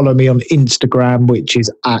can follow me on Instagram, which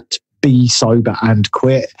is at Be Sober and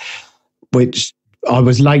Quit, which I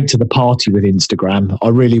was late to the party with Instagram. I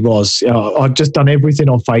really was. I'd just done everything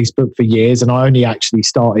on Facebook for years, and I only actually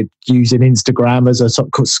started using Instagram as a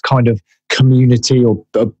kind of community, or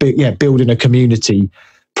building a community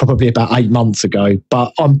probably about 8 months ago.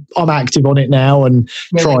 But I'm active on it now and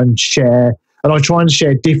try and share. And I try and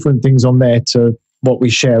share different things on there to what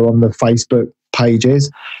we share on the Facebook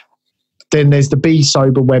pages. Then there's the Be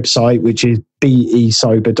Sober website, which is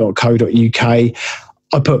besober.co.uk.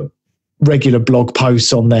 I put regular blog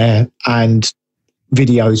posts on there and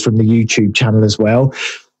videos from the YouTube channel as well.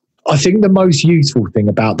 I think the most useful thing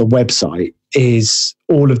about the website is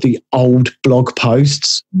all of the old blog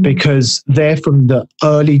posts, because they're from the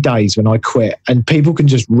early days when I quit, and people can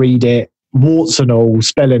just read it, warts and all,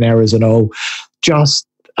 spelling errors and all, just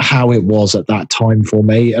how it was at that time for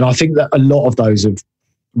me. And I think that a lot of those have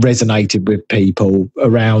resonated with people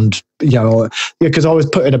around, because I was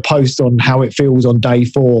putting a post on how it feels on day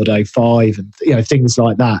 4, day 5, and things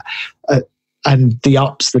like that, and the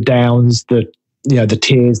ups, the downs, the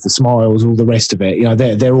tears, the smiles, all the rest of it.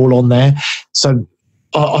 They're all on there. So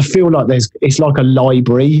I feel like it's like a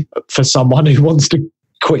library for someone who wants to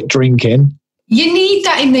quit drinking. You need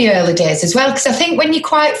that in the early days as well, because I think when you're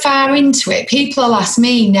quite far into it, people will ask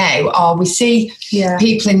me now, or we see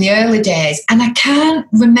people in the early days, and I can't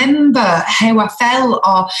remember how I felt,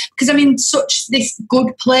 or because I'm in such this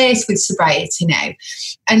good place with sobriety now.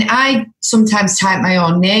 And I sometimes type my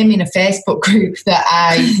own name in a Facebook group that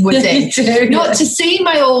I was in, not to see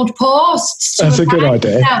my old posts. That's a good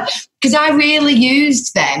idea. Because I really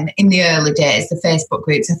used them in the early days, the Facebook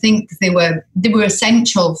groups. I think they were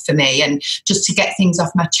essential for me, and just to get things off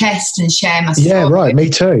my chest and share my story. Yeah, right, me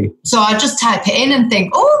too. So I just type it in and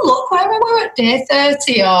think, oh, look where we were at day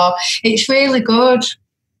 30, or it's really good.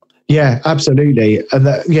 Yeah, absolutely. And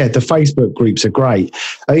the Facebook groups are great.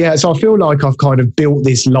 So I feel like I've kind of built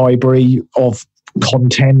this library of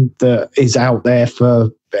content that is out there for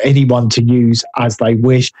anyone to use as they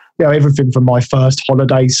wish. Everything from my first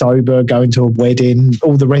holiday sober, going to a wedding,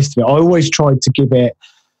 all the rest of it. I always tried to give it,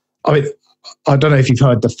 I don't know if you've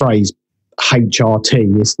heard the phrase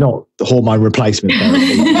HRT. It's not the hormone replacement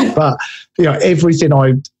therapy, but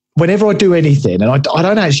everything whenever I do anything, and I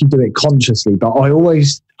don't actually do it consciously, but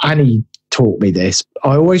Annie taught me this.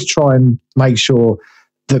 I always try and make sure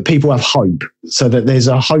that people have hope, so that there's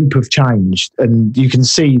a hope of change, and you can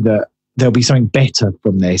see that there'll be something better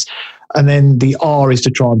from this. And then the R is to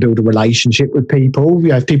try and build a relationship with people.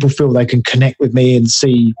 If people feel they can connect with me and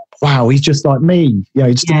see, wow, he's just like me,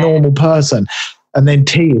 just a normal person. And then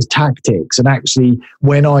T is tactics. And actually,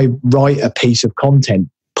 when I write a piece of content,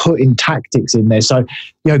 putting tactics in there. So,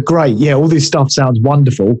 great. Yeah, all this stuff sounds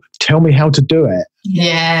wonderful. Tell me how to do it.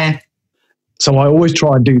 Yeah. So I always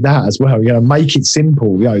try and do that as well. Make it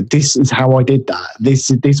simple. This is how I did that.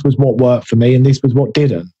 This was what worked for me, and this was what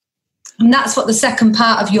didn't. And that's what the second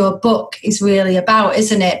part of your book is really about,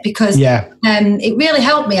 isn't it? Because it really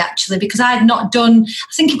helped me, actually, because I had not done,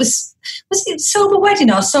 I think was it Sober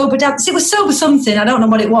Wedding or Sober Dance? It was Sober something. I don't know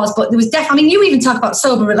what it was, but there was definitely, you even talk about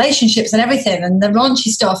sober relationships and everything and the raunchy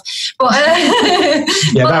stuff. But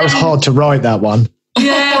that was hard to write, that one.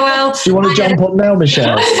 Yeah, well. Do you want to jump on now,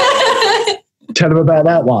 Michelle? Tell them about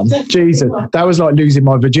that one. Jesus, that was like losing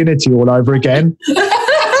my virginity all over again.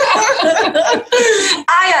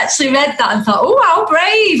 I actually read that and thought, oh, how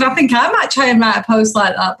brave. I think I might try and write a post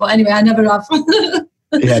like that. But anyway, I never have.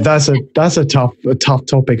 Yeah, that's a tough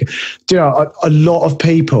topic. A lot of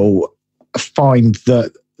people find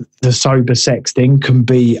that the sober sex thing can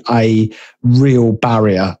be a real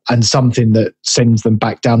barrier and something that sends them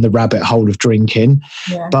back down the rabbit hole of drinking.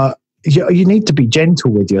 Yeah. But you need to be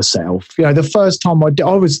gentle with yourself. You know, the first time I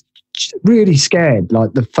was really scared.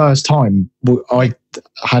 Like the first time I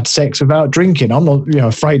had sex without drinking, I'm not,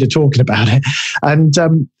 afraid of talking about it. And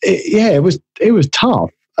it was tough.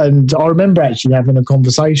 And I remember actually having a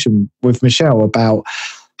conversation with Michelle about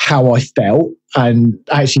how I felt, and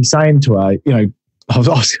actually saying to her, I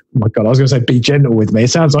was going to say, be gentle with me. It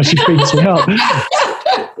sounds like she beats me up.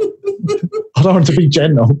 I don't want to be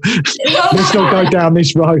gentle. Let's not go down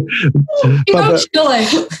this road. Emotionally.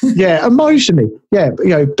 Yeah, emotionally. Yeah,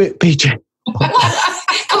 be gentle.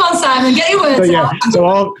 Come on, Simon, get your words out.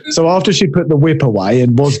 So after she put the whip away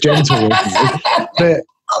and was gentle with me,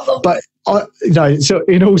 but so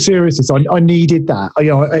in all seriousness, I needed that.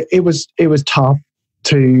 It was tough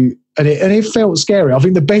to. And it felt scary. I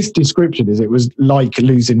think the best description is it was like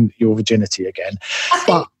losing your virginity again.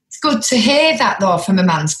 It's good to hear that, though, from a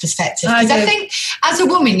man's perspective. Because I think as a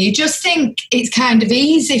woman, you just think it's kind of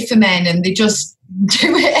easy for men and they just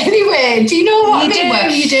do it anyway. Do you know what I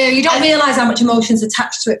mean? You do. You don't realise how much emotion's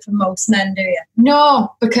attached to it for most men, do you?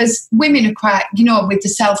 No, because women are quite, with the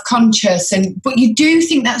self-conscious. But you do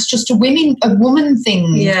think that's just a woman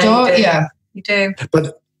thing, don't you? You do.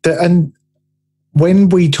 And when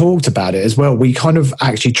we talked about it as well, we kind of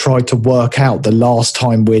actually tried to work out the last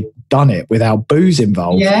time we'd done it without booze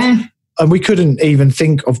involved. Yeah. And we couldn't even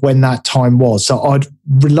think of when that time was. So I'd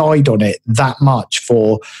relied on it that much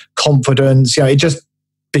for confidence. It just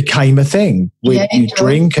became a thing. You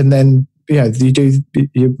drink and then,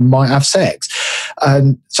 you might have sex.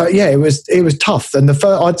 And so, it was tough. And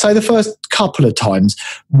I'd say the first couple of times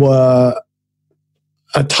were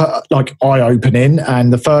eye-opening,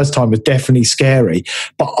 and the first time was definitely scary.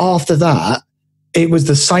 But after that, it was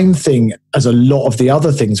the same thing as a lot of the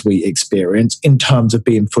other things we experience in terms of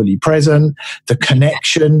being fully present, the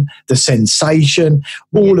connection, the sensation,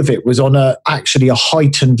 all of it was on actually a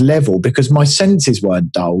heightened level because my senses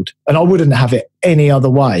weren't dulled, and I wouldn't have it any other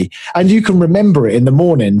way. And you can remember it in the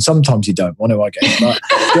morning. Sometimes you don't want to, I guess, but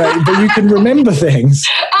you can remember things.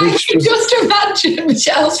 I can just imagine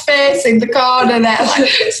Michelle's face in the corner there, like,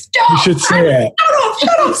 stop! You should see it.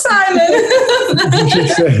 Shut up, Simon. You should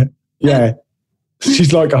see it. Yeah.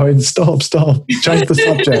 She's like going, stop, change the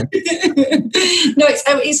subject. No,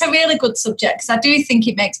 it's a really good subject because I do think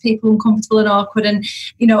it makes people uncomfortable and awkward. And,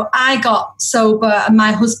 I got sober and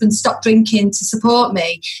my husband stopped drinking to support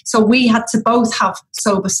me. So we had to both have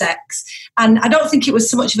sober sex. And I don't think it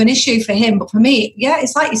was so much of an issue for him. But for me,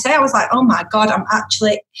 it's like you say, I was like, oh my God,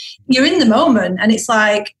 you're in the moment. And it's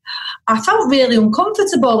like, I felt really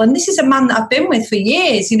uncomfortable. And this is a man that I've been with for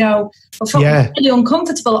years, I felt really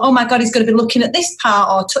uncomfortable. Oh my God, he's going to be looking at this part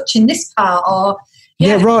or touching this part or...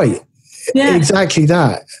 Yeah, right. Yeah. Exactly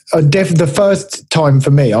that. The first time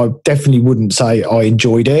for me, I definitely wouldn't say I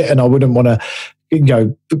enjoyed it, and I wouldn't want to,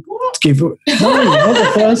 give... No, not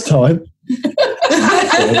the first time.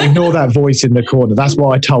 Ignore that voice in the corner. That's what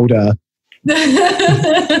I told her.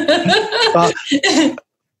 But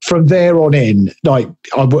from there on in, I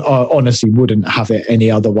honestly wouldn't have it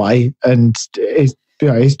any other way. And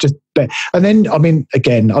it's just... And then,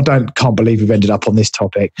 again, I can't believe we've ended up on this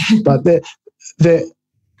topic, but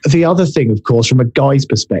the other thing, of course, from a guy's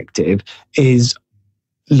perspective is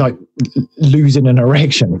like losing an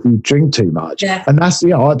erection if you drink too much. Yeah. And that's,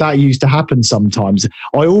 that used to happen sometimes.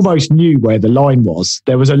 I almost knew where the line was.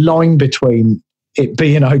 There was a line between it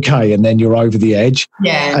being okay and then you're over the edge.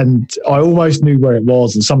 Yeah. And I almost knew where it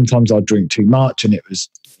was. And sometimes I'd drink too much and it was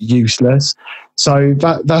useless. So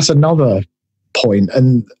that's another point.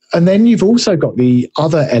 And then you've also got the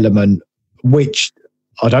other element, which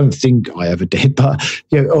I don't think I ever did, but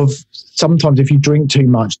of sometimes if you drink too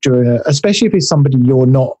much especially if it's somebody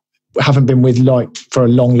haven't been with like for a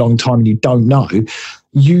long, long time and you don't know,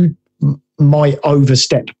 you might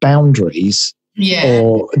overstep boundaries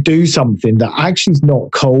or do something that actually is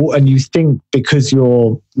not cool. And you think because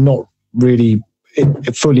you're not really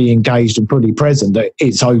fully engaged and fully present that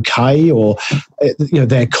it's okay, or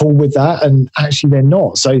they're cool with that, and actually they're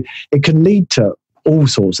not. So it can lead to all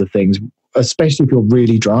sorts of things, especially if you're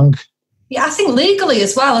really drunk. Yeah, I think legally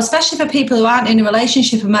as well, especially for people who aren't in a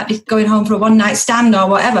relationship and might be going home for a one-night stand or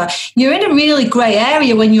whatever, you're in a really grey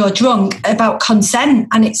area when you're drunk about consent,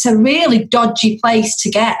 and it's a really dodgy place to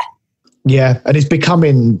get. Yeah, and it's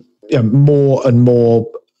becoming more and more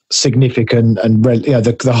significant, and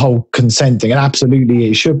the whole consent thing, and absolutely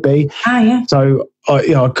it should be. So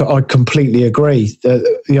I completely agree that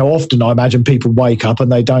often I imagine people wake up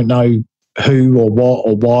and they don't know who or what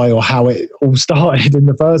or why or how it all started in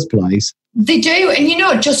the first place. They do. And, you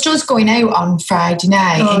know, just us going out on Friday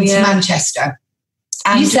night into Manchester.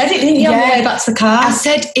 And you said it, didn't you, on the way back to the car? I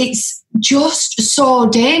said it's just so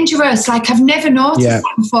dangerous. Like, I've never noticed that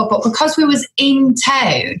before, but because we was in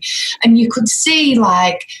town and you could see,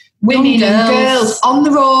 like, women and girls on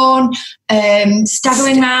their own,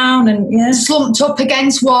 staggering around and slumped up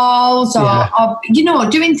against walls or, you know,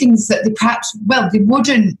 doing things that they perhaps, they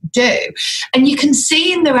wouldn't do. And you can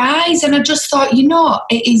see in their eyes. And I just thought, you know,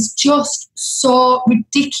 it is just so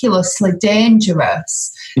ridiculously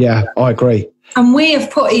dangerous. Yeah, I agree. And we have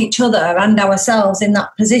put each other and ourselves in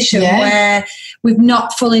that position where we've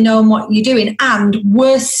not fully known what you're doing. And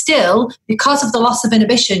we're still, because of the loss of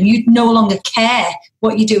inhibition, you no longer care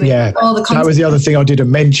what you're doing. Yeah, that was the other thing I didn't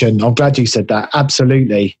mention. I'm glad you said that.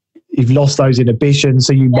 Absolutely. You've lost those inhibitions,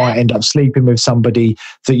 so you might end up sleeping with somebody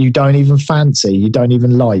that you don't even fancy, you don't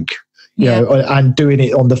even like, you know, and doing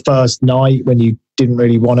it on the first night when you didn't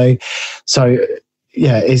really want to. So,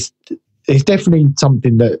 yeah, it's definitely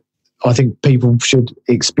something that I think people should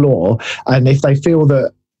explore. And if they feel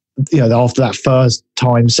that, you know, after that first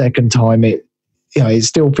time, second time, it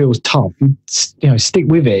still feels tough, you know, stick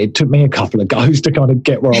with it. It took me a couple of goes to kind of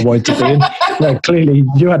get where I wanted to be. And, you know, clearly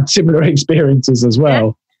you had similar experiences as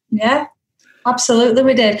well. Yeah, absolutely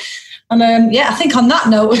we did. And I think on that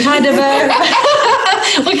note, we're kind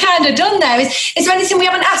of done there. Is there anything we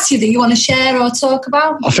haven't asked you that you want to share or talk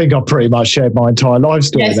about? I think I've pretty much shared my entire life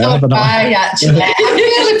story there, haven't I? Actually. I'm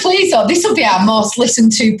really pleased. This will be our most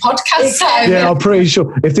listened to podcast. Yeah, I'm pretty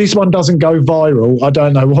sure. If this one doesn't go viral, I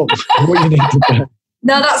don't know what you need to do.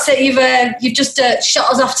 No, that's it. You've just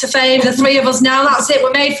shot us off to fame. The three of us now. That's it.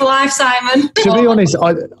 We're made for life, Simon. To be honest,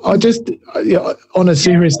 I just on a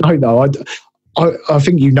serious note though, I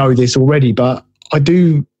think you know this already, but I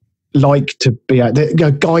do like to be out there. You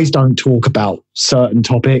know, guys don't talk about certain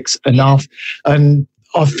topics enough, and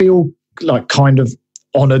I feel like kind of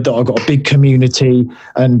honoured that I've got a big community,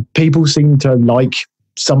 and people seem to like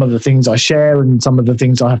some of the things I share and some of the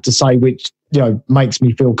things I have to say, which, you know, makes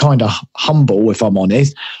me feel kind of humble, if I'm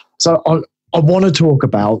honest. So I want to talk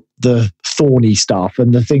about the thorny stuff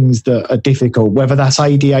and the things that are difficult, whether that's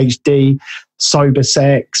ADHD, sober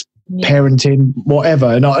sex, parenting, whatever.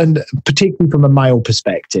 And particularly from a male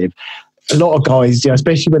perspective, a lot of guys, you know,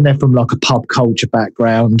 especially when they're from like a pub culture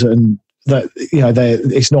background, and that, you know,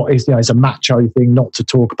 it's a macho thing not to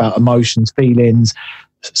talk about emotions, feelings,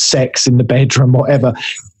 sex in the bedroom, whatever.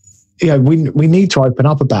 You know, we need to open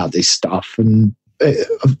up about this stuff, and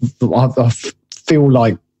I feel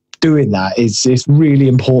like doing that is really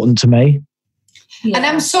important to me. Yeah. And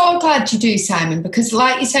I'm so glad you do, Simon, because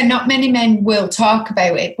like you said, not many men will talk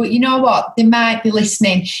about it, but you know what? They might be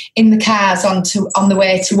listening in the cars on the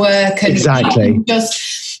way to work, and exactly.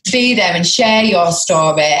 Just be there and share your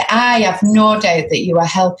story. I have no doubt that you are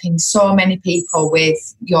helping so many people with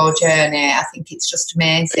your journey. I think it's just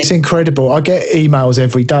amazing. It's incredible. I get emails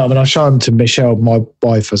every day. I mean, I show them to Michelle, my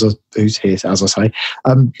wife, who's here, as I say.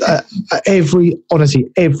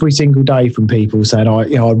 Every single day from people saying,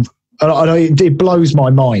 it blows my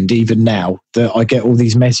mind even now that I get all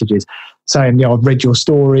these messages saying, you know, I've read your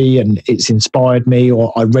story and it's inspired me,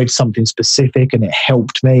 or I read something specific and it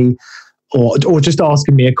helped me, or just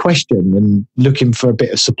asking me a question and looking for a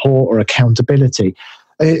bit of support or accountability.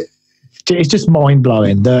 It's just mind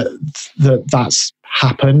blowing that that's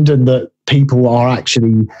happened, and that people are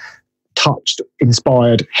actually touched,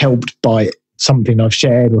 inspired, helped by something I've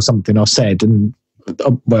shared or something I've said. And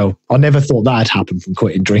well, I never thought that had happened from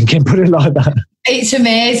quitting drinking, put it like that. It's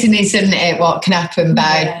amazing, isn't it, what can happen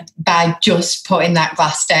by just putting that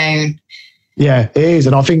glass down. Yeah, it is.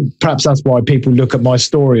 And I think perhaps that's why people look at my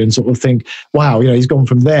story and sort of think, wow, you know, he's gone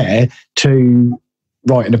from there to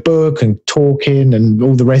writing a book and talking and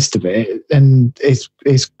all the rest of it. And it's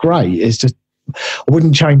great. It's just, I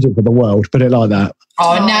wouldn't change it for the world, put it like that.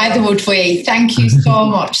 Oh, neither would we. Thank you so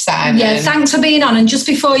much, Simon. Yeah, thanks for being on. And just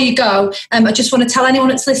before you go, I just want to tell anyone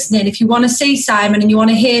that's listening, if you want to see Simon and you want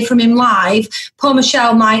to hear from him live, poor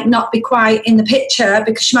Michelle might not be quite in the picture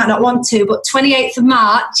because she might not want to, but 28th of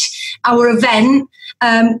March, our event,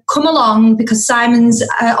 come along because Simon's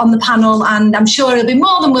on the panel, and I'm sure he'll be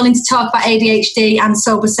more than willing to talk about ADHD and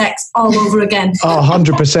sober sex all over again. Oh,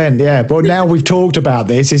 100%, yeah. Well, now we've talked about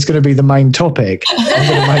this, it's going to be the main topic. I'm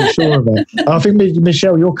going to make sure of it. I think,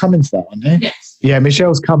 Michelle, you're coming to that one, eh? Yes. Yeah,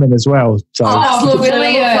 Michelle's coming as well. So. Oh, that's lovely. I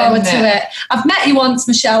look forward to it. I've met you once,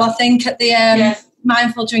 Michelle, I think, at the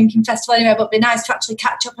Mindful Drinking Festival anyway, but it'd be nice to actually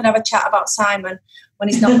catch up and have a chat about Simon when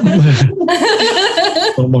he's not.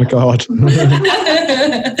 Oh my God.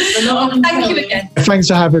 Thank you again. Thanks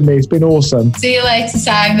for having me. It's been awesome. See you later,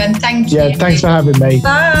 Simon. Thank you. Yeah, thanks for having me.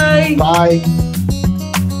 Bye. Bye.